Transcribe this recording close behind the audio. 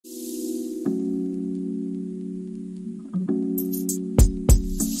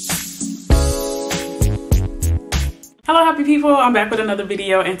Hello happy people, I'm back with another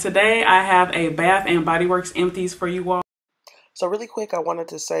video, and today I have a Bath and Body Works empties for you all. So really quick, I wanted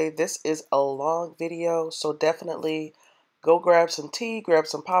to say this is a long video, so definitely go grab some tea, grab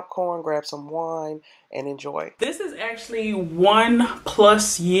some popcorn, grab some wine, and enjoy. This is actually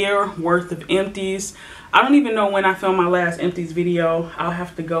 1+ year worth of empties. I don't even know when I filmed my last empties video. I'll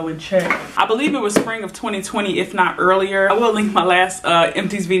have to go and check. I believe it was spring of 2020, if not earlier. I will link my last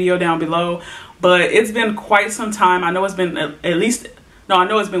empties video down below, but it's been quite some time. I know it's been I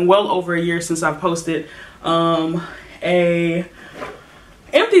know it's been well over a year since I've posted a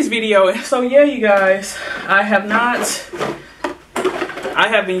empties video. So yeah, you guys, I have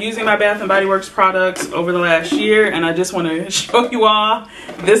been using my Bath and Body Works products over the last year, and I just want to show you all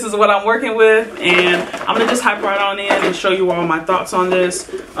this is what I'm working with, and I'm gonna just hop right on in and show you all my thoughts on this.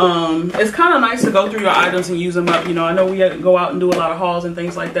 It's kind of nice to go through your items and use them up. You know, I know we go out and do a lot of hauls and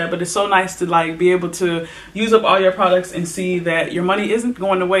things like that, but it's so nice to like be able to use up all your products and see that your money isn't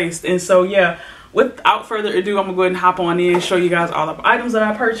going to waste. And so yeah, without further ado, I'm gonna go ahead and hop on in and show you guys all the items that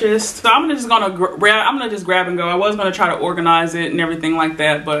I purchased. So I'm just gonna grab and go. I was gonna try to organize it and everything like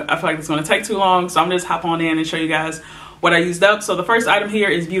that, but I feel like it's gonna take too long, so I'm gonna just hop on in and show you guys what I used up. So the first item here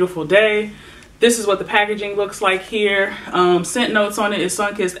is Beautiful Day. This is what the packaging looks like here. Scent notes on it is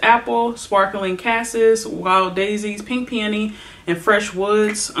Sunkissed Apple, Sparkling Cassis, Wild Daisies, Pink Peony, and Fresh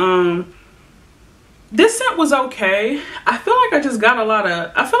Woods. This scent was okay. I feel like I just got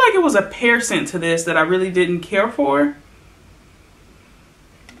I feel like it was a pear scent to this that I really didn't care for.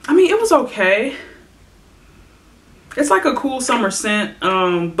 I mean, it was okay. It's like a cool summer scent,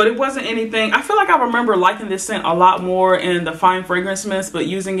 but it wasn't anything. I feel like I remember liking this scent a lot more in the Fine Fragrance Mist, but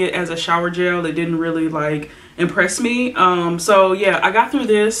using it as a shower gel, it didn't really like impress me. So yeah, I got through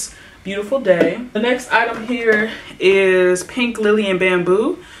this Beautiful Day. The next item here is Pink Lily and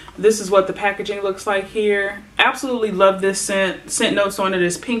Bamboo. This is what the packaging looks like here. Absolutely love this scent. Scent notes on it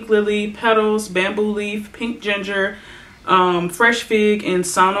is Pink Lily, Petals, Bamboo Leaf, Pink Ginger, Fresh Fig, and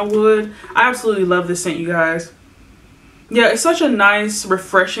Sauna Wood. I absolutely love this scent, you guys. Yeah, it's such a nice,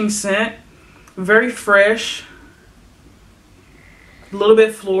 refreshing scent. Very fresh. A little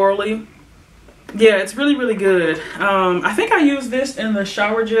bit florally. Yeah, it's really, really good. I think I used this in the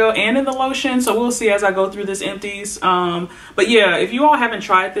shower gel and in the lotion, so we'll see as I go through this empties. But yeah, if you all haven't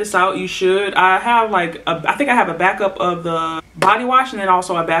tried this out, you should. I have I think I have a backup of the body wash and then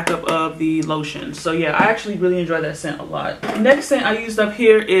also a backup of the lotion. So yeah, I actually really enjoy that scent a lot. Next scent I used up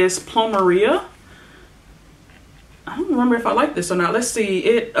here is Plumeria. I don't remember if I like this or not. Let's see.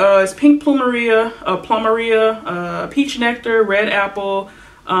 It's Pink Plumeria, Peach Nectar, Red Apple,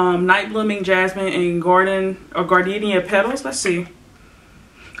 Night Blooming Jasmine, and Gardenia Petals. Let's see.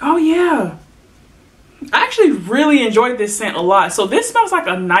 Oh yeah, I actually really enjoyed this scent a lot. So this smells like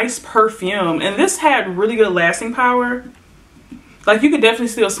a nice perfume, and this had really good lasting power. Like, you could definitely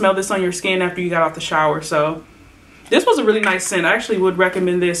still smell this on your skin after you got out the shower. So this was a really nice scent. I actually would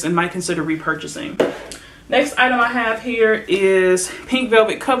recommend this and might consider repurchasing. Next item I have here is Pink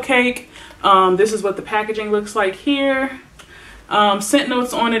Velvet Cupcake. This is what the packaging looks like here. Scent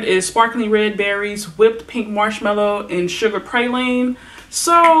notes on it is Sparkling Red Berries, Whipped Pink Marshmallow, and Sugar Praline.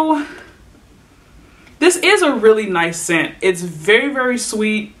 So this is a really nice scent. It's very, very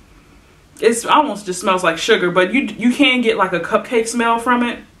sweet. It almost just smells like sugar, but you can get like a cupcake smell from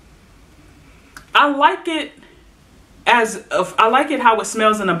it. I like it how it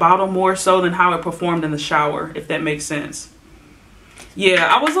smells in a bottle more so than how it performed in the shower, if that makes sense. Yeah,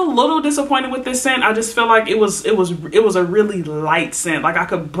 I was a little disappointed with this scent. I just felt like it was a really light scent. Like, I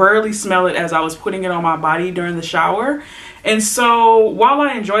could barely smell it as I was putting it on my body during the shower. And so while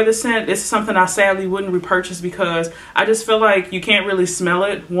I enjoy the scent, it's something I sadly wouldn't repurchase because I just feel like you can't really smell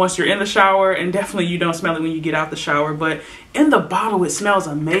it once you're in the shower, and definitely you don't smell it when you get out the shower. But in the bottle, it smells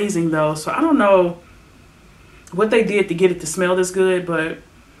amazing though. So I don't know what they did to get it to smell this good, but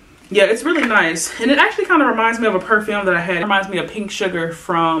yeah, it's really nice. And it actually kind of reminds me of a perfume that I had. It reminds me of Pink Sugar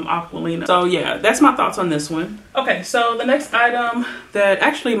from Aquilina. So yeah, that's my thoughts on this one. Okay, so the next item that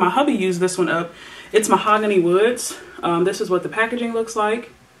actually my hubby used this one up, it's Mahogany Woods. This is what the packaging looks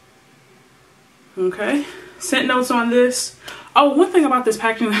like. Okay, scent notes on this. Oh, one thing about this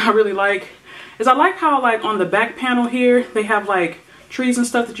packaging that I really like is I like how, like, on the back panel here, they have like trees and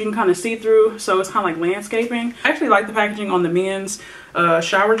stuff that you can kind of see through, so it's kind of like landscaping. I actually like the packaging on the men's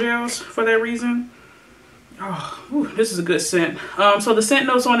shower gels for that reason. Oh, ooh, this is a good scent. So the scent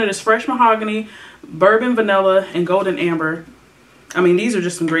notes on it is Fresh Mahogany, Bourbon Vanilla, and Golden Amber. I mean, these are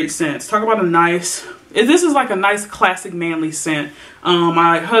just some great scents. Talk about a nice This is like a nice classic manly scent.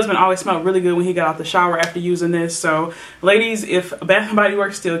 My husband always smelled really good when he got out the shower after using this. So ladies, if Bath & Body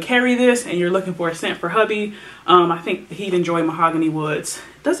Works still carry this and you're looking for a scent for hubby, I think he'd enjoy Mahogany Woods.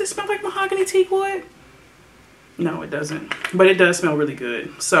 Does it smell like mahogany teak wood? No, it doesn't, but it does smell really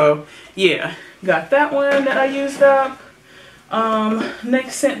good. So yeah, got that one that I used up.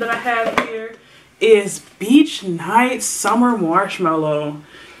 Next scent that I have here is Beach Night Summer Marshmallow.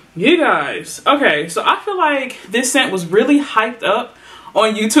 You guys, okay, so I feel like this scent was really hyped up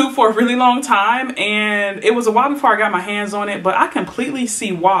on YouTube for a really long time, and it was a while before I got my hands on it, but I completely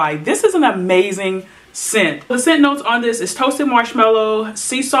see why. This is an amazing scent. The scent notes on this is toasted marshmallow,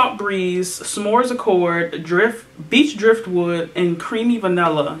 sea salt breeze, s'mores accord, beach driftwood, and creamy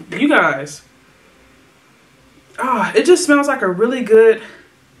vanilla. You guys, it just smells like a really good,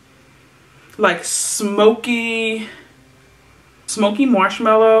 like smoky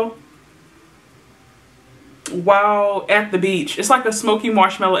marshmallow while at the beach. It's like a smoky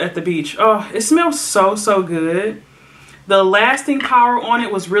marshmallow at the beach. Oh, it smells so good. The lasting power on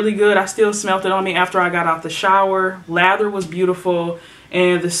it was really good. I still smelled it on me after I got out the shower. Lather was beautiful,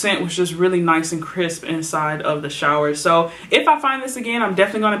 and the scent was just really nice and crisp inside of the shower. So if I find this again, I'm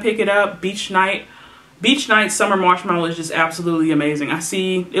definitely going to pick it up. Beach Night Summer Marshmallow is just absolutely amazing. I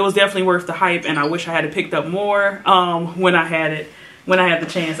see it was definitely worth the hype, and I wish I had picked up more when I had the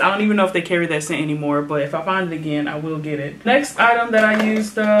chance. I don't even know if they carry that scent anymore, but if I find it again, I will get it. Next item that I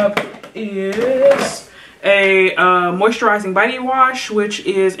used up is a moisturizing body wash, which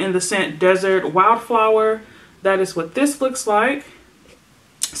is in the scent Desert Wildflower. That is what this looks like.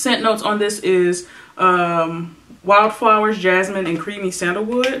 Scent notes on this is wildflowers, jasmine, and creamy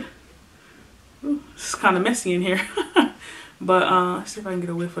sandalwood. Ooh, it's kind of messy in here. But let's see if I can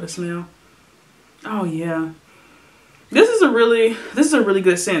get a whiff of the smell. Oh yeah, this is a really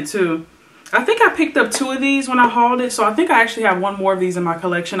good scent too. I think I picked up 2 of these when I hauled it, so I think I actually have 1 more of these in my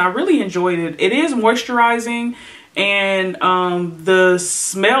collection. I really enjoyed it. It is moisturizing, and the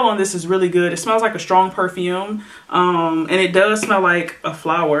smell on this is really good. It smells like a strong perfume, and it does smell like a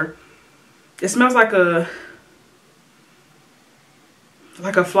flower. It smells like a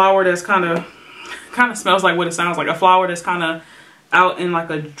flower that's kind of smells like what it sounds like, a flower that's kind of out in like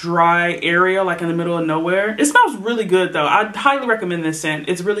a dry area, like in the middle of nowhere. It smells really good though. I highly recommend this scent.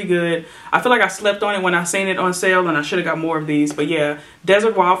 It's really good. I feel like I slept on it when I seen it on sale, and I should have got more of these. But yeah,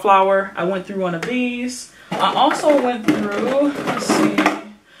 Desert Wildflower, I went through one of these. I also went through, let's see,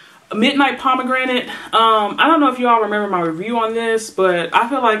 Midnight Pomegranate. I don't know if you all remember my review on this, but I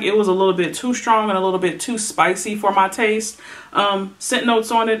feel like it was a little bit too strong and a little bit too spicy for my taste. Scent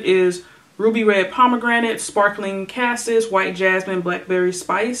notes on it is ruby red pomegranate, sparkling cassis, white jasmine, blackberry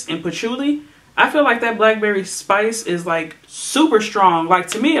spice, and patchouli. I feel like that blackberry spice is like super strong. Like,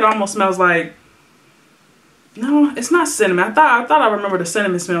 to me, it almost smells like, no, it's not cinnamon. I thought I remember the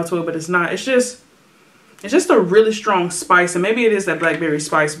cinnamon smell to it, but it's not. It's just a really strong spice, and maybe it is that blackberry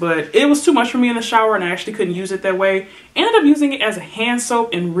spice, but it was too much for me in the shower, and I actually couldn't use it that way. Ended up using it as a hand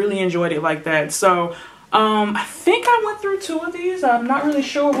soap and really enjoyed it like that. So I think I went through 2 of these. I'm not really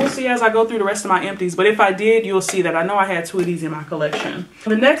sure. We'll see as I go through the rest of my empties. But if I did, you'll see that I know I had 2 of these in my collection.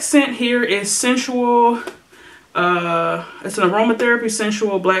 The next scent here is Sensual. It's an aromatherapy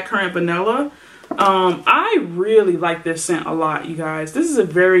Sensual Blackcurrant Vanilla. I really like this scent a lot, you guys. This is a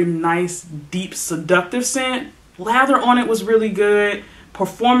very nice, deep, seductive scent. Lather on it was really good.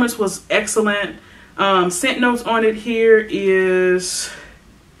 Performance was excellent. Scent notes on it here is...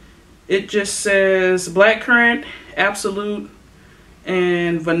 it just says blackcurrant, absolute,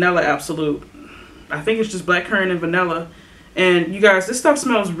 and vanilla absolute. I think it's just blackcurrant and vanilla. And you guys, this stuff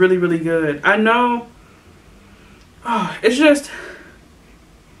smells really, really good. I know,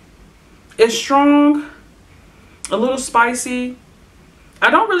 it's strong, a little spicy. I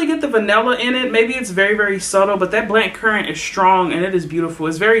don't really get the vanilla in it. Maybe it's very, very subtle, but that blackcurrant is strong and it is beautiful.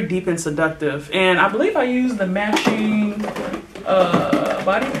 It's very deep and seductive. And I believe I used the matching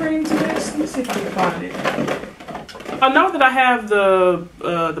body cream to this. Let me see if I can find it. I know that I have the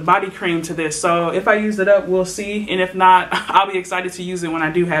body cream to this, so if I use it up, we'll see. And if not, I'll be excited to use it when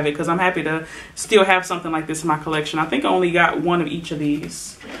I do have it, because I'm happy to still have something like this in my collection. I think I only got 1 of each of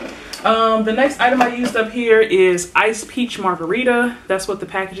these. The next item I used up here is Ice Peach Margarita. That's what the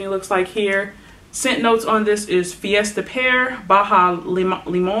packaging looks like here. Scent notes on this is Fiesta Pear, Baja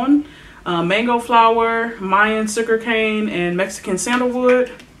Limon, mango flower, Mayan sugarcane, and Mexican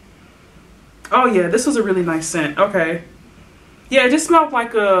sandalwood. Oh yeah, this was a really nice scent. Okay. Yeah, it just smelled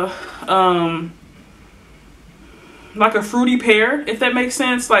like a fruity pear, if that makes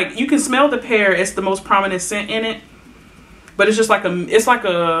sense. Like, you can smell the pear. It's the most prominent scent in it. But it's just like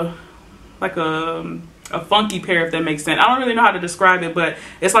a funky pear, if that makes sense. I don't really know how to describe it, but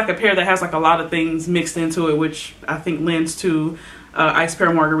it's like a pear that has like a lot of things mixed into it, which I think lends to iced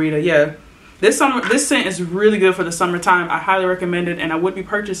pear margarita. Yeah, this scent is really good for the summertime. I highly recommend it, and I would be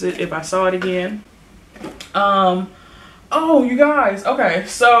purchase it if I saw it again. Oh, you guys, okay,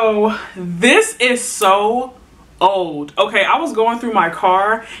 so this is so old. Okay, I was going through my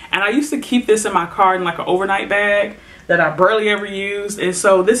car, and I used to keep this in my car in like an overnight bag that I barely ever used. And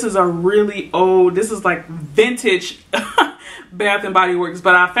so this is a really old, this is like vintage Bath and Body Works,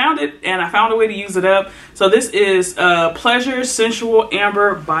 but I found it and I found a way to use it up. So this is Pleasure Sensual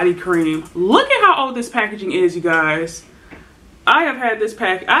Amber Body Cream. Look at how old this packaging is, you guys. I have had this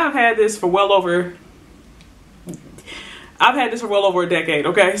for well over a decade.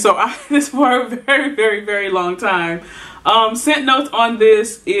 Okay, so I had this for a very, very, very long time. Scent notes on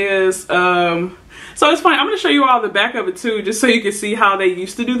this is so it's funny. I'm going to show you all the back of it too, just so you can see how they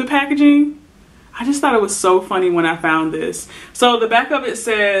used to do the packaging. I just thought it was so funny when I found this. So the back of it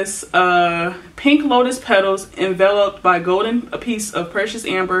says, pink lotus petals enveloped by golden, a piece of precious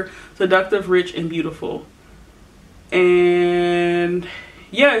amber, seductive, rich, and beautiful. And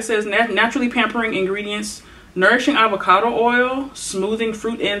yeah, it says naturally pampering ingredients, nourishing avocado oil, smoothing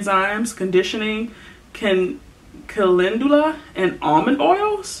fruit enzymes, conditioning, calendula, and almond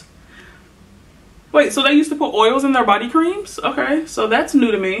oils. Wait, so they used to put oils in their body creams? Okay, so that's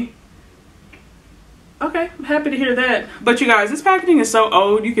new to me. Okay, I'm happy to hear that. But you guys, this packaging is so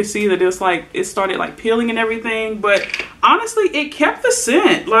old. You can see that it's like, it started like peeling and everything. But honestly, it kept the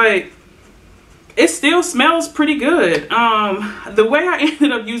scent. Like, it still smells pretty good. The way I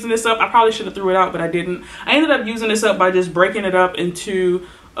ended up using this up, I probably should have threw it out, but I didn't. I ended up using this up by just breaking it up into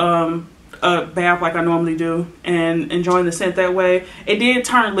a bath like I normally do and enjoying the scent that way. It did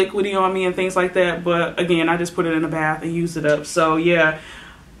turn liquidy on me and things like that, but again, I just put it in a bath and used it up. So yeah,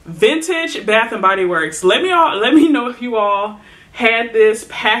 vintage Bath and Body Works. Let me know if you all had this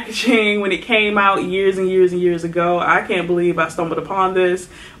packaging when it came out years and years and years ago. I can't believe I stumbled upon this,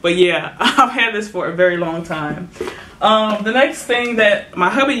 but yeah, I've had this for a very long time. The next thing that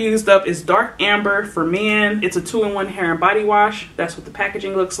my hubby used up is Dark Amber for Men. It's a 2-in-1 hair and body wash. That's what the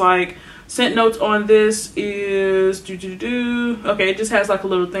packaging looks like. Scent notes on this is okay, it just has like a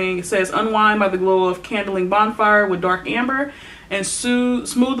little thing. It says unwind by the glow of candling bonfire with dark amber and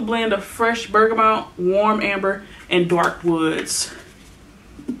smooth blend of fresh bergamot, warm amber, and dark woods.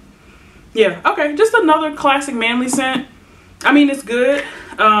 Yeah, okay, just another classic manly scent. I mean, it's good.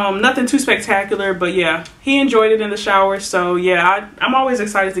 Nothing too spectacular, but yeah, he enjoyed it in the shower. So yeah, I'm always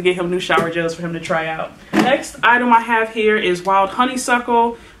excited to get him new shower gels for him to try out. Next item I have here is Wild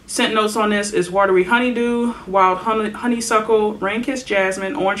Honeysuckle. Scent notes on this is watery honeydew, wild honeysuckle, rain-kissed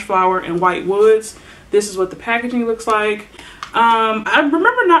jasmine, orange flower, and white woods. This is what the packaging looks like. I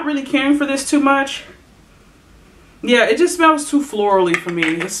remember not really caring for this too much. Yeah, it just smells too florally for me.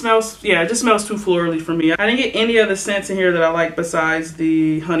 It just smells too florally for me. I didn't get any other scents in here that I like besides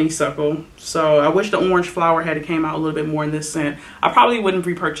the honeysuckle. So I wish the orange flower had came out a little bit more in this scent. I probably wouldn't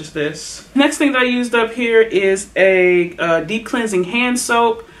repurchase this. Next thing that I used up here is a deep cleansing hand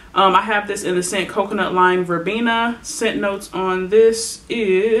soap. I have this in the scent Coconut Lime Verbena. Scent notes on this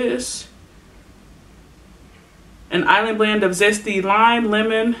is an island blend of zesty lime,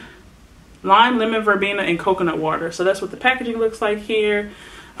 lemon, verbena, and coconut water. So that's what the packaging looks like here.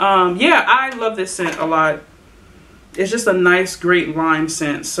 Yeah, I love this scent a lot. It's just a nice, great lime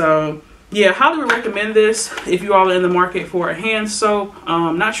scent. So yeah, highly would recommend this if you all are in the market for a hand soap.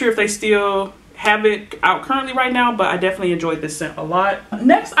 Not sure if they still have it out currently right now, but I definitely enjoyed this scent a lot.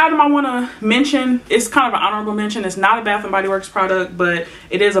 Next item I want to mention is kind of an honorable mention. It's not a Bath and Body Works product, but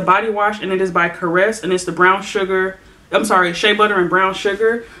it is a body wash, and it is by Caress, and it's the brown sugar, I'm sorry, shea butter and brown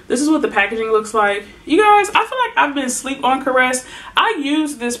sugar. This is what the packaging looks like. You guys, I feel like I've been asleep on Caress. I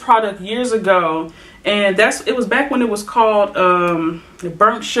used this product years ago, and it was back when it was called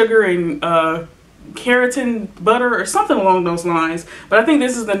burnt sugar and keratin butter or something along those lines, but I think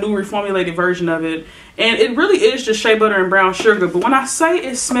this is the new reformulated version of it, and it really is just shea butter and brown sugar. But when I say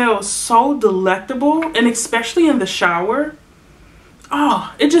it smells so delectable, and especially in the shower,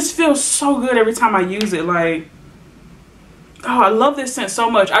 oh, it just feels so good every time I use it. Like, oh, I love this scent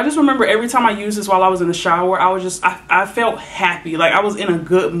so much. I just remember every time I used this while I was in the shower, I felt happy. Like I was in a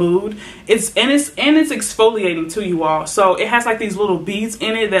good mood. It's exfoliating too, you all. So it has like these little beads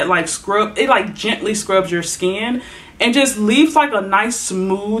in it that like gently scrubs your skin and just leaves like a nice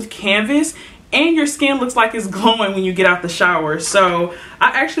smooth canvas, and your skin looks like it's glowing when you get out the shower. So I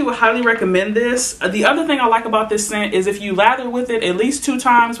actually would highly recommend this. The other thing I like about this scent is if you lather with it at least 2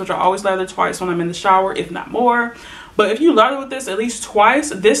 times, which I always lather twice when I'm in the shower, if not more. But if you lather with this at least twice,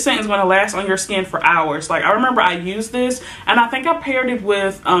 this scent is going to last on your skin for hours. Like, I remember I used this, and I think I paired it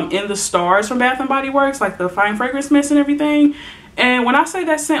with In the Stars from Bath & Body Works, like the fine fragrance mist and everything. And when I say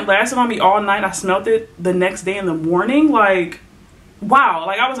that scent lasted on me all night, I smelled it the next day in the morning. Like, wow,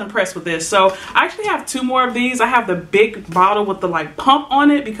 like I was impressed with this. So I actually have 2 more of these. I have the big bottle with the like pump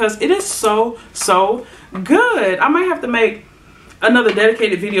on it because it is so good. I might have to make another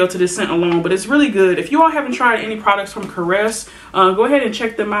dedicated video to this scent alone, but it's really good. If you all haven't tried any products from Caress, go ahead and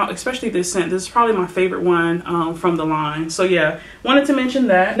check them out, especially this scent. This is probably my favorite one from the line. So yeah, wanted to mention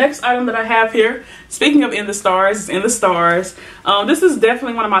that. Next item that I have here, speaking of In the Stars, is In the Stars. This is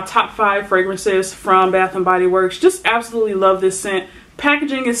definitely one of my top 5 fragrances from Bath & Body Works. Just absolutely love this scent.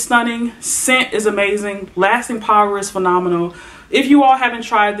 Packaging is stunning, scent is amazing, lasting power is phenomenal. If you all haven't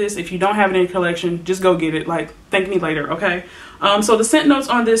tried this, if you don't have it in your collection, just go get it. Like, thank me later, okay? So the scent notes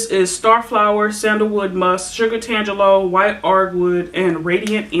on this is Starflower, Sandalwood Musk, Sugar Tangelo, White Argud, and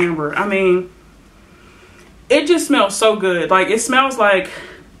Radiant Amber. I mean, it just smells so good. Like, it smells like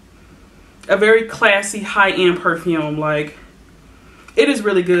a very classy, high-end perfume. Like, it is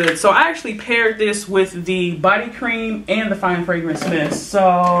really good. So I actually paired this with the body cream and the fine fragrance mist.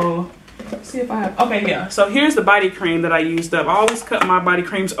 So let's see if I have, okay, yeah. So here's the body cream that I used up. I always cut my body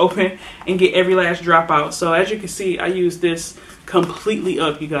creams open and get every last drop out. So as you can see, I used this completely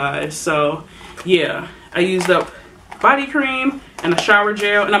up, you guys. So yeah, I used up body cream and a shower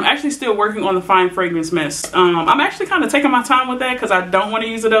gel, and I'm actually still working on the fine fragrance mist. I'm actually kind of taking my time with that because I don't want to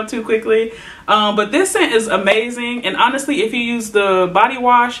use it up too quickly. But this scent is amazing, and honestly, if you use the body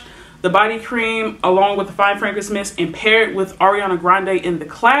wash, the body cream, along with the fine fragrance mist, and pair it with Ariana Grande in the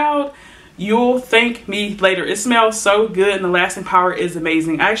Cloud, you'll thank me later. It smells so good, and the lasting power is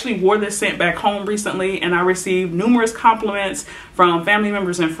amazing. I actually wore this scent back home recently, and I received numerous compliments from family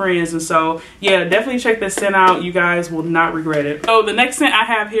members and friends. And so yeah, definitely check this scent out. You guys will not regret it. So the next scent I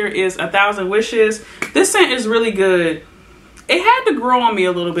have here is 1,000 Wishes. This scent is really good. It had to grow on me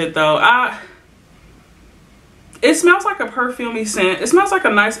a little bit though. It smells like a perfumey scent. It smells like a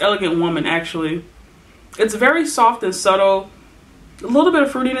nice, elegant woman, actually. It's very soft and subtle. A little bit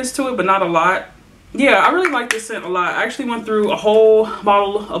of fruitiness to it, but not a lot. Yeah, I really like this scent a lot. I actually went through a whole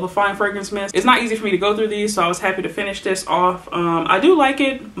bottle of a fine fragrance mist. It's not easy for me to go through these, so I was happy to finish this off. I do like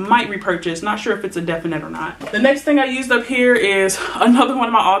it. Might repurchase. Not sure if it's a definite or not. The next thing I used up here is another one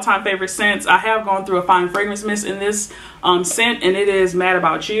of my all-time favorite scents. I have gone through a fine fragrance mist in this scent, and it is Mad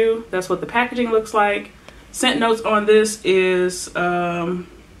About You. That's what the packaging looks like. Scent notes on this is blend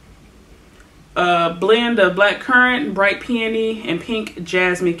of black currant, bright peony, and pink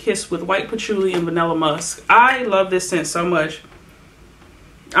jasmine kissed with white patchouli and vanilla musk. I love this scent so much.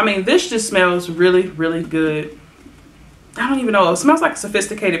 I mean, this just smells really good. I don't even know, it smells like a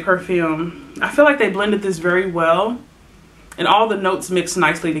sophisticated perfume. I feel like they blended this very well, and all the notes mix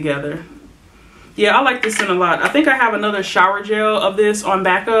nicely together. Yeah, I like this scent a lot. I think I have another shower gel of this on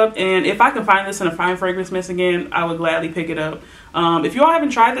backup, and if I can find this in a fine fragrance mist again, I would gladly pick it up. If you all haven't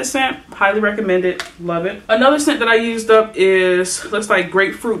tried this scent, highly recommend it. Love it. Another scent that I used up is, looks like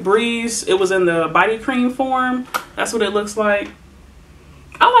Grapefruit Breeze. It was in the body cream form. That's what it looks like.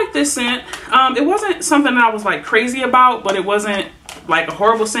 I like this scent. It wasn't something that I was like crazy about, but it wasn't like a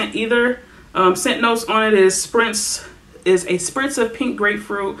horrible scent either. Scent notes on it is a spritz of pink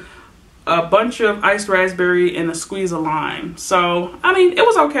grapefruit, a bunch of iced raspberry, and a squeeze of lime. So I mean, it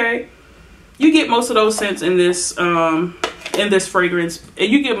was okay. You get most of those scents in this fragrance,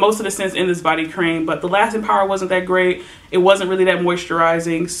 and you get most of the scents in this body cream, but the lasting power wasn't that great. It wasn't really that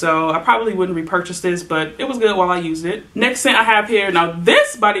moisturizing, so I probably wouldn't repurchase this, but it was good while I used it. Next scent I have here, now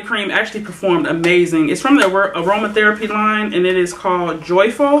this body cream actually performed amazing. It's from the aromatherapy line, and it is called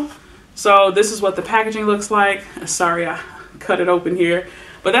Joyful. So this is what the packaging looks like. Sorry, I cut it open here.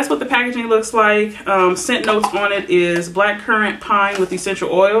 But that's what the packaging looks like. Scent notes on it is black currant pine with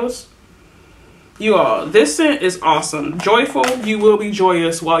essential oils. You all, this scent is awesome. Joyful, you will be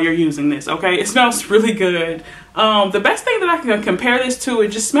joyous while you're using this, okay? It smells really good. The best thing that I can compare this to, it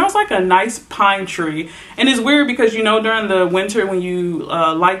just smells like a nice pine tree. And it's weird because, you know, during the winter when you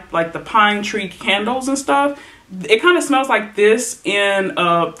light like the pine tree candles and stuff, it kind of smells like this in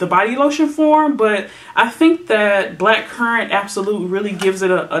the body lotion form, but I think that black currant absolute really gives it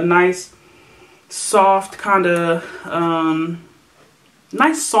a nice soft kind of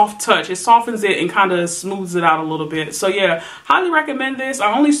nice soft touch. It softens it and kind of smooths it out a little bit. So yeah, highly recommend this.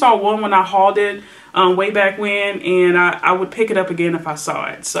 I only saw one when I hauled it way back when, and I would pick it up again if I saw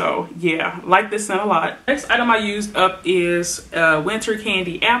it. So yeah, like this scent a lot. Next item I used up is Winter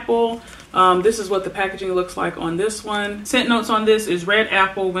Candy Apple. This is what the packaging looks like on this one. Scent notes on this is red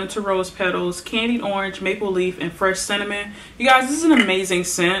apple, winter rose petals, candied orange, maple leaf, and fresh cinnamon. You guys, this is an amazing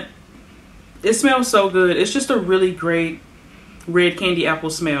scent. It smells so good. It's just a really great red candy apple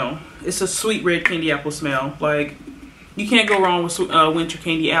smell. It's a sweet red candy apple smell. Like, you can't go wrong with winter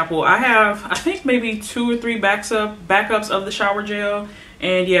candy apple. I have, I think, maybe 2 or 3 backups of the shower gel.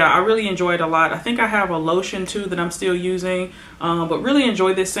 And yeah, I really enjoy it a lot. I think I have a lotion too that I'm still using. But really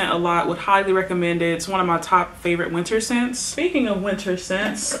enjoy this scent a lot. Would highly recommend it. It's one of my top favorite winter scents. Speaking of winter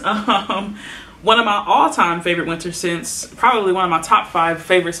scents, one of my all-time favorite winter scents, probably one of my top 5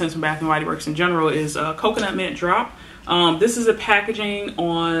 favorite scents from Bath & Body Works in general, is Coconut Mint Drop. This is the packaging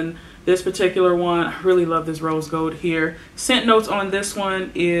on this particular one. I really love this rose gold here. Scent notes on this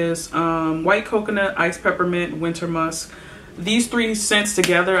one is white coconut, iced peppermint, winter musk. These 3 scents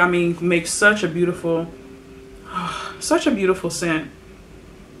together, I mean, make such a beautiful scent.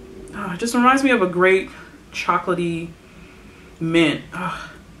 It just reminds me of a great chocolatey mint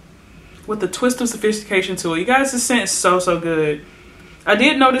with a twist of sophistication to it. You guys, this scent is so good. I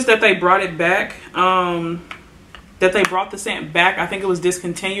did notice that they brought it back. That they brought the scent back. I think it was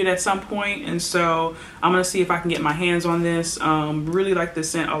discontinued at some point, and so I'm gonna see if I can get my hands on this. Really like this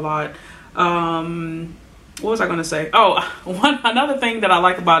scent a lot. What was I gonna say? Oh, another thing that I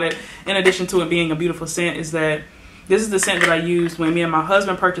like about it, in addition to it being a beautiful scent, is that this is the scent that I used when me and my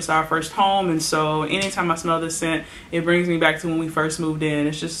husband purchased our first home. And so anytime I smell this scent, it brings me back to when we first moved in.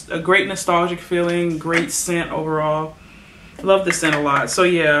 It's just a great nostalgic feeling, great scent overall. Love this scent a lot. So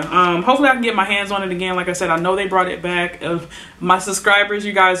yeah, hopefully I can get my hands on it again. Like I said, I know they brought it back. My subscribers,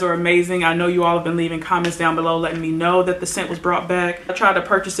 you guys are amazing. I know you all have been leaving comments down below letting me know that the scent was brought back. I tried to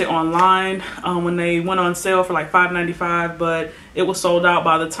purchase it online when they went on sale for like $5.95, but it was sold out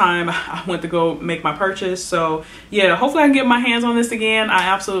by the time I went to go make my purchase. So yeah, hopefully I can get my hands on this again. I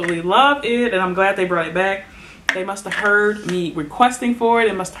absolutely love it, and I'm glad they brought it back. They must have heard me requesting for it.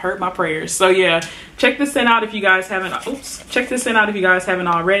 It must have heard my prayers. So yeah, check this scent out if you guys haven't. Check this scent out if you guys haven't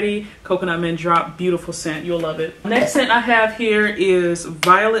already. Coconut Mint Drop, beautiful scent. You'll love it. Next scent I have here is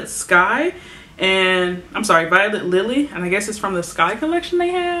Violet Sky, and I'm sorry, Violet Lily, and I guess it's from the Sky collection they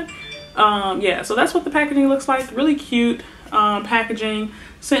had. Yeah, so that's what the packaging looks like. Really cute packaging.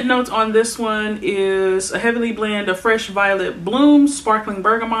 Scent notes on this one is a heavily blend of fresh violet blooms, sparkling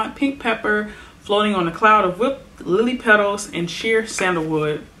bergamot, pink pepper, floating on a cloud of whipped lily petals, and sheer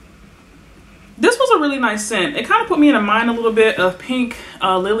sandalwood. This was a really nice scent. It kind of put me in a mind a little bit of pink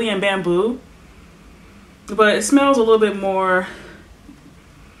lily and bamboo, but it smells a little bit more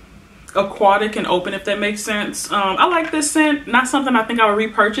aquatic and open, if that makes sense. I like this scent. Not something I think I would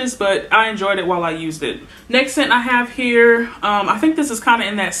repurchase, but I enjoyed it while I used it. Next scent I have here, I think this is kind of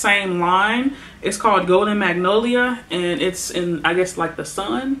in that same line. It's called Golden Magnolia, and it's in, I guess, like the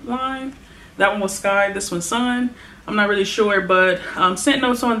Sun line. That one was Sky, this one's Sun. I'm not really sure, but scent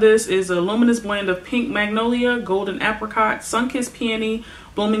notes on this is a luminous blend of pink magnolia, golden apricot, sun-kissed peony,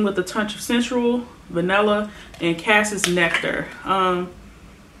 blooming with a touch of sensual, vanilla, and cassis nectar.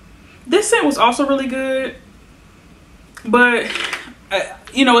 This scent was also really good, but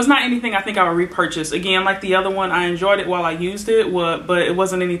you know, it's not anything I think I would repurchase. Again, like the other one, I enjoyed it while I used it, but it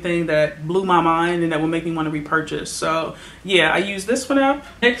wasn't anything that blew my mind and that would make me want to repurchase. So yeah, I used this one up.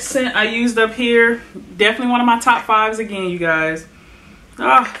 Next scent I used up here, definitely one of my top 5s again, you guys.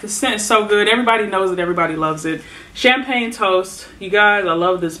 The scent is so good. Everybody knows it, everybody loves it. Champagne Toast. You guys, I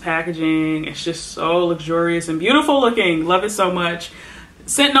love this packaging. It's just so luxurious and beautiful looking. Love it so much.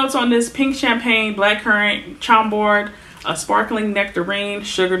 Scent notes on this: pink champagne, blackcurrant, chambord, a sparkling nectarine,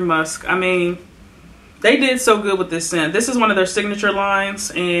 sugared musk. I mean, they did so good with this scent. This is one of their signature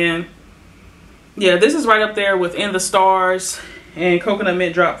lines, and yeah, this is right up there with In the Stars and Coconut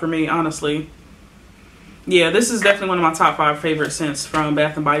Mint Drop for me, honestly. Yeah, this is definitely one of my top 5 favorite scents from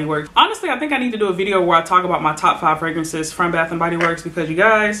Bath & Body Works. Honestly, I think I need to do a video where I talk about my top 5 fragrances from Bath & Body Works, because you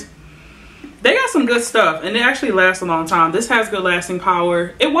guys, they got some good stuff, and it actually lasts a long time. This has good lasting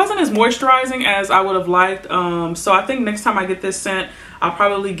power. It wasn't as moisturizing as I would have liked, so I think next time I get this scent, I'll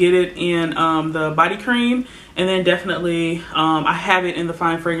probably get it in the body cream, and then definitely I have it in the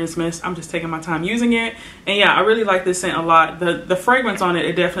fine fragrance mist. I'm just taking my time using it, and yeah, I really like this scent a lot. The fragrance on it,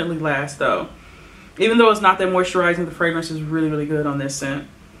 it definitely lasts though. Even though it's not that moisturizing, the fragrance is really, really good on this scent.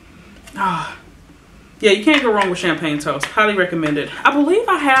 Yeah, you can't go wrong with Champagne Toast. Highly recommended. I believe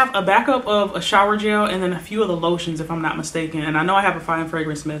I have a backup of a shower gel and then a few of the lotions, if I'm not mistaken. And I know I have a fine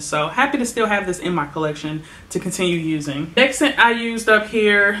fragrance mist, so happy to still have this in my collection to continue using. Next scent I used up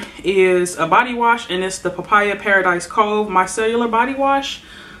here is a body wash, and it's the Papaya Paradise Cove Micellar Body Wash.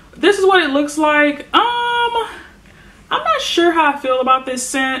 This is what it looks like. I'm not sure how I feel about this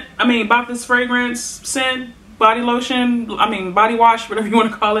scent. I mean, about this fragrance, scent, body lotion, I mean, body wash, whatever you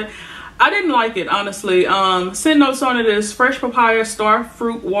want to call it. I didn't like it, honestly. Scent notes on it is fresh papaya, star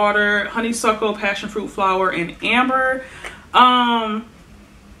fruit water, honeysuckle, passion fruit flower, and amber.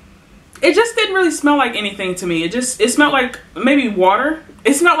 It just didn't really smell like anything to me. It smelled like maybe water.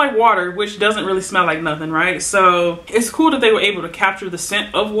 It smelled like water, which doesn't really smell like nothing, right? So it's cool that they were able to capture the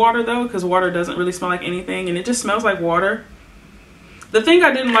scent of water though, because water doesn't really smell like anything, and it just smells like water. The thing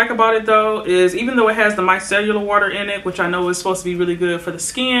I didn't like about it though is even though it has the micellar water in it, which I know is supposed to be really good for the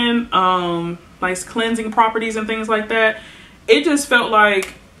skin, nice cleansing properties and things like that, it just felt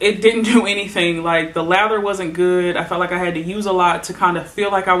like it didn't do anything. Like the lather wasn't good. I felt like I had to use a lot to kind of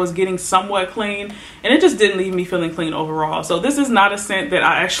feel like I was getting somewhat clean, and it just didn't leave me feeling clean overall. So this is not a scent that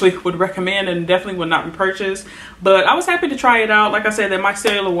I actually would recommend and definitely would not repurchase, but I was happy to try it out. Like I said, that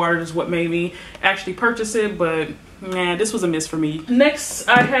micellar water is what made me actually purchase it, but man, this was a miss for me. Next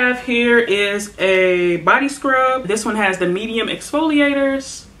I have here is a body scrub. This one has the medium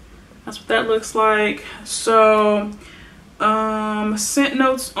exfoliators. That's what that looks like. So scent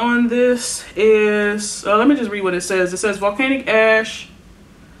notes on this is, let me just read what it says. It says volcanic ash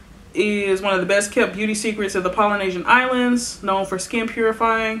is one of the best kept beauty secrets of the Polynesian Islands, known for skin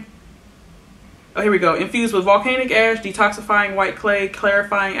purifying. Oh, here we go. Infused with volcanic ash, detoxifying white clay,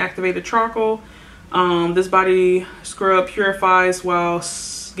 clarifying activated charcoal. This body scrub purifies while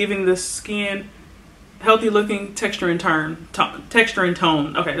giving the skin healthy looking texture and tone.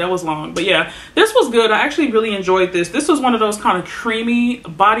 Okay, that was long, but yeah, this was good. I actually really enjoyed this. This was one of those kind of creamy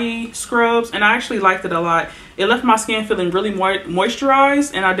body scrubs, and I actually liked it a lot. It left my skin feeling really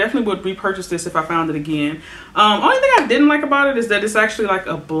moisturized, and I definitely would repurchase this if I found it again. Only thing I didn't like about it is that it's actually like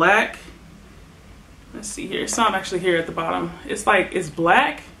a black, let's see here, some actually here at the bottom, it's like it's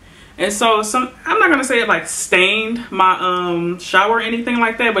black. And so I'm not gonna say it like stained my shower or anything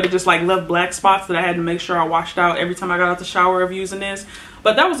like that, but it just like left black spots that I had to make sure I washed out every time I got out the shower of using this.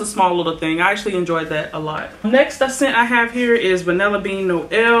 But that was a small little thing. I actually enjoyed that a lot. Next scent I have here is Vanilla Bean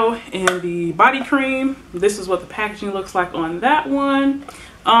Noel and the body cream. This is what the packaging looks like on that one.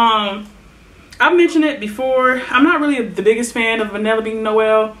 I've mentioned it before. I'm not really the biggest fan of Vanilla Bean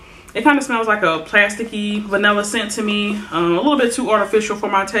Noel. It kind of smells like a plasticky vanilla scent to me. A little bit too artificial for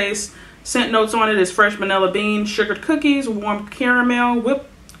my taste. Scent notes on it is fresh vanilla bean, sugared cookies, warm caramel, whipped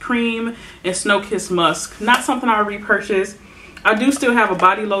cream, and snow-kissed musk. Not something I would repurchase. I do still have a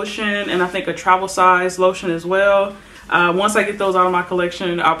body lotion and I think a travel size lotion as well. Once I get those out of my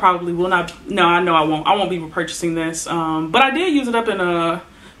collection, I probably will not. No, I know I won't. I won't be repurchasing this. But I did use it up in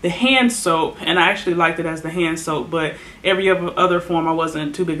the hand soap, and I actually liked it as the hand soap, but every other form I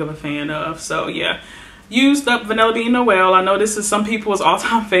wasn't too big of a fan of. So yeah, used up Vanilla Bean Noel. I know this is some people's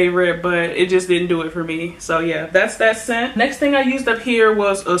all-time favorite, but it just didn't do it for me. So yeah, that's that scent. Next thing I used up here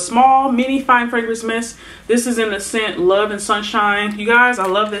was a small mini fine fragrance mist. This is in the scent Love and Sunshine. You guys, I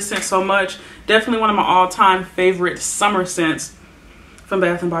love this scent so much. Definitely one of my all-time favorite summer scents from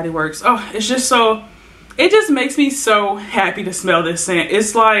Bath & Body Works. Oh, it's just so, it just makes me so happy to smell this scent.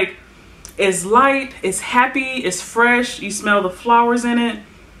 It's like, it's light, it's happy, it's fresh. You smell the flowers in it.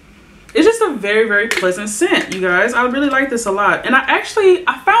 It's just a very, very pleasant scent, you guys. I really like this a lot. And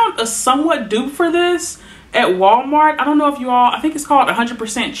I found a somewhat dupe for this at Walmart. I don't know if you all, I think it's called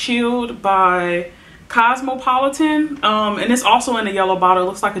 100% Chilled by Cosmopolitan. And it's also in a yellow bottle. It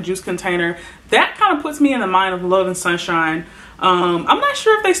looks like a juice container. That kind of puts me in the mind of Love and Sunshine. I'm not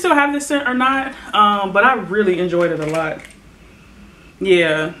sure if they still have this scent or not, but I really enjoyed it a lot.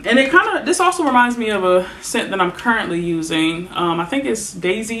 Yeah, and it kind of, this also reminds me of a scent that I'm currently using. I think it's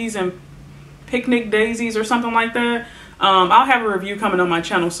Daisies and Picnic Daisies or something like that. I'll have a review coming on my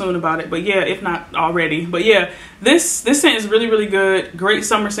channel soon about it, but yeah, if not already. But yeah, this scent is really, really good. Great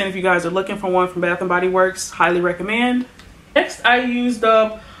summer scent if you guys are looking for one from Bath & Body Works. Highly recommend. Next, I used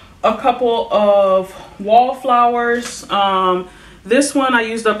up a couple of wallflowers. This one I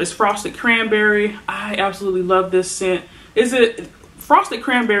used up is Frosted Cranberry. I absolutely love this scent. Frosted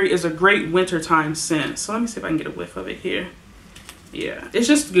Cranberry is a great wintertime scent. So let me see if I can get a whiff of it here. Yeah, it's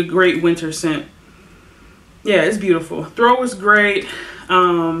just a great winter scent. Yeah, it's beautiful. Throw was great.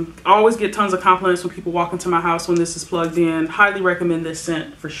 I always get tons of compliments when people walk into my house when this is plugged in. Highly recommend this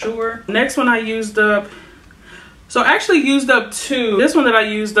scent for sure. Next one I used up, so I actually used up two. This one that I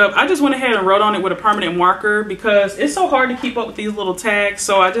used up, I just went ahead and wrote on it with a permanent marker because it's so hard to keep up with these little tags.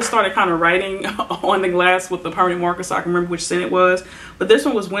 So I just started kind of writing on the glass with the permanent marker so I can remember which scent it was. But this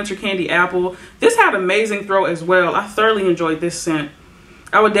one was Winter Candy Apple. This had amazing throw as well. I thoroughly enjoyed this scent.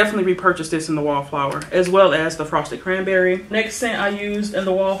 I would definitely repurchase this in the Wallflower, as well as the Frosted Cranberry. Next scent I used in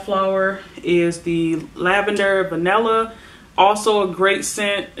the Wallflower is the Lavender Vanilla. Also a great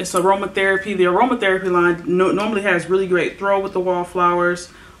scent. It's aromatherapy. The aromatherapy line normally has really great throw with the Wallflowers.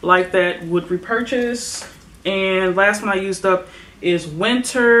 Like that, would repurchase. And last one I used up is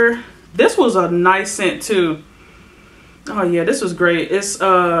Winter. This was a nice scent too. Oh yeah, this was great. It's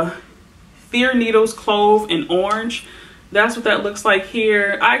Fear Needles, Clove, and Orange. That's what that looks like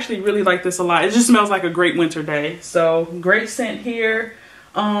here. I actually really like this a lot. It just smells like a great winter day. So great scent here.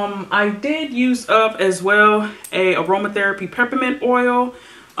 I did use up as well a aromatherapy peppermint oil.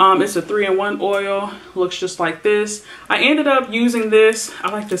 It's a 3-in-1 oil. Looks just like this. I ended up using this.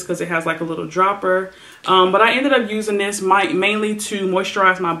 I like this because it has like a little dropper. But I ended up using this mainly to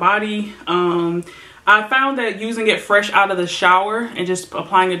moisturize my body. I found that using it fresh out of the shower and just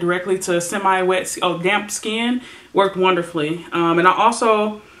applying it directly to semi-wet, damp skin worked wonderfully. And I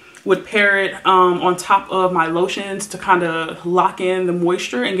also would pair it on top of my lotions to kind of lock in the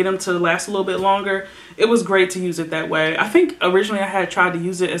moisture and get them to last a little bit longer. It was great to use it that way. I think originally I had tried to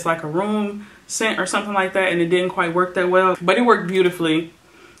use it as like a room scent or something like that, and it didn't quite work that well, but it worked beautifully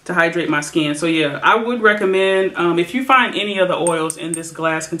to hydrate my skin. So yeah, I would recommend, if you find any of the oils in this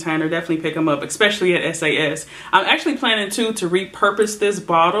glass container, definitely pick them up, especially at SAS. I'm actually planning to repurpose this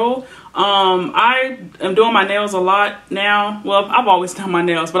bottle. I am doing my nails a lot now. Well, I've always done my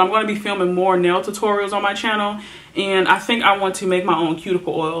nails, but I'm going to be filming more nail tutorials on my channel, and I think I want to make my own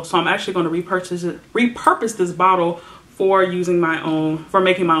cuticle oil. So I'm actually going to repurpose this bottle for making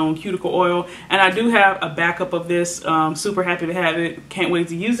my own cuticle oil. And I do have a backup of this. Super happy to have it. Can't wait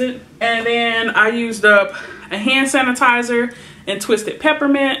to use it. And then I used up a hand sanitizer and Twisted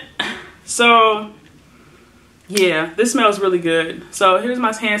Peppermint. So yeah, this smells really good. So here's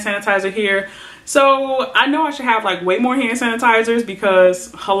my hand sanitizer here. So I know I should have like way more hand sanitizers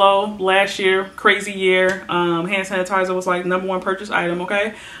because hello, last year, crazy year, hand sanitizer was like #1 purchase item,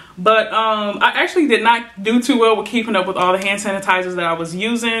 okay? But I actually did not do too well with keeping up with all the hand sanitizers that I was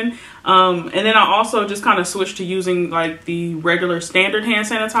using. And then I also just kind of switched to using like the regular standard hand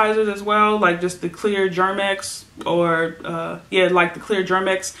sanitizers as well, like just the clear Germex or yeah, like the clear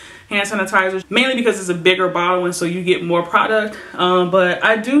Germex hand sanitizers, mainly because it's a bigger bottle and so you get more product. But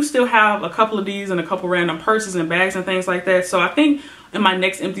I do still have a couple of these and a couple random purses and bags and things like that. So I think in my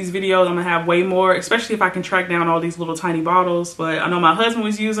next empties video, I'm gonna have way more, especially if I can track down all these little tiny bottles. But I know my husband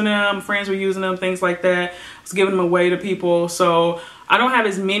was using them, friends were using them, things like that. I was giving them away to people. So I don't have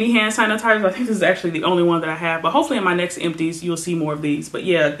as many hand sanitizers. I think this is actually the only one that I have, but hopefully in my next empties, you'll see more of these. But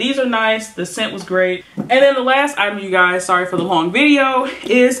yeah, these are nice. The scent was great. And then the last item, you guys, sorry for the long video,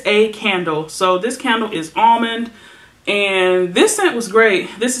 is a candle. So this candle is almond. And this scent was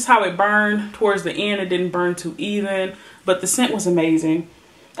great. This is how it burned towards the end. It didn't burn too even, but the scent was amazing.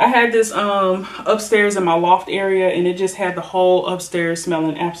 I had this upstairs in my loft area, and it just had the whole upstairs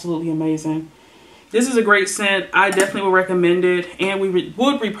smelling absolutely amazing. This is a great scent. I definitely would recommend it, and we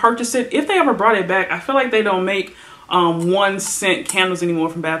would repurchase it if they ever brought it back. I feel like they don't make 1 scent candles anymore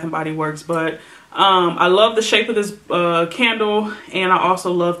from Bath & Body Works, but I love the shape of this candle, and I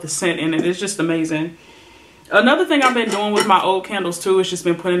also love the scent in it. It's just amazing. Another thing I've been doing with my old candles too is just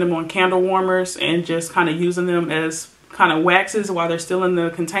been putting them on candle warmers and just kind of using them as kind of waxes while they're still in the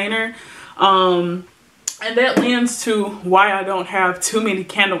container. And that lends to why I don't have too many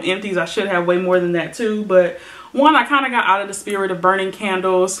candle empties. I should have way more than that too. But one, I kind of got out of the spirit of burning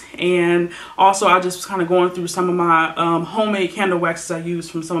candles. And also I just was kind of going through some of my homemade candle waxes I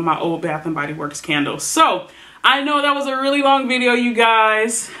used from some of my old Bath & Body Works candles. So I know that was a really long video, you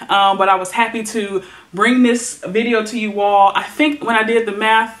guys, but I was happy to bring this video to you all. I think when I did the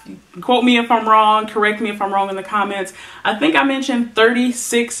math, quote me if I'm wrong, correct me if I'm wrong in the comments, I think I mentioned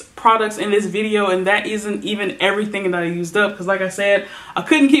 36 products in this video, and that isn't even everything that I used up, because like I said, I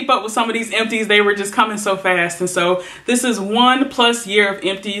couldn't keep up with some of these empties. They were just coming so fast. And so this is 1+ year of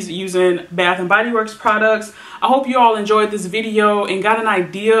empties using Bath & Body Works products. I hope you all enjoyed this video and got an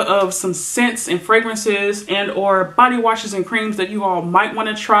idea of some scents and fragrances and or body washes and creams that you all might want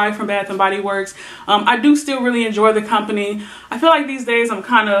to try from Bath & Body Works. I do still really enjoy the company. I feel like these days I'm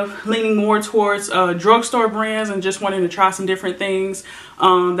kind of leaning more towards drugstore brands and just wanting to try some different things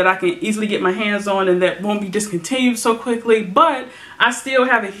that I can easily get my hands on and that won't be discontinued so quickly. But I still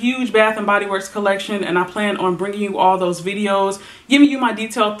have a huge Bath & Body Works collection, and I plan on bringing you all those videos, giving you my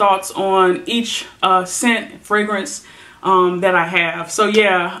detailed thoughts on each scent, fragrance that I have. So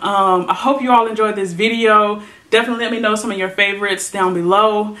yeah, I hope you all enjoyed this video. Definitely let me know some of your favorites down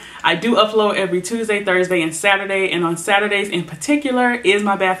below. I do upload every Tuesday, Thursday, and Saturday. And on Saturdays in particular is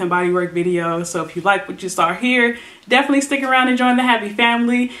my Bath and Body Work video. So if you like what you saw here, definitely stick around and join the happy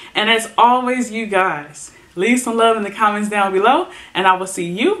family. And as always, you guys, leave some love in the comments down below. And I will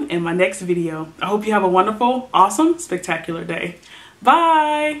see you in my next video. I hope you have a wonderful, awesome, spectacular day.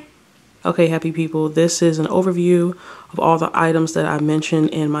 Bye. Okay, happy people, this is an overview of all the items that I mentioned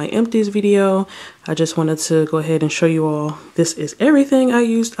in my empties video. I just wanted to go ahead and show you all this is everything I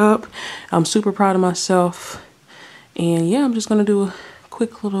used up. I'm super proud of myself. And yeah, I'm just going to do a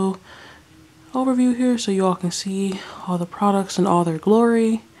quick little overview here so you all can see all the products in all their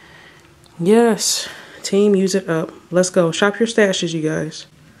glory. Yes, team, use it up. Let's go. Shop your stashes, you guys.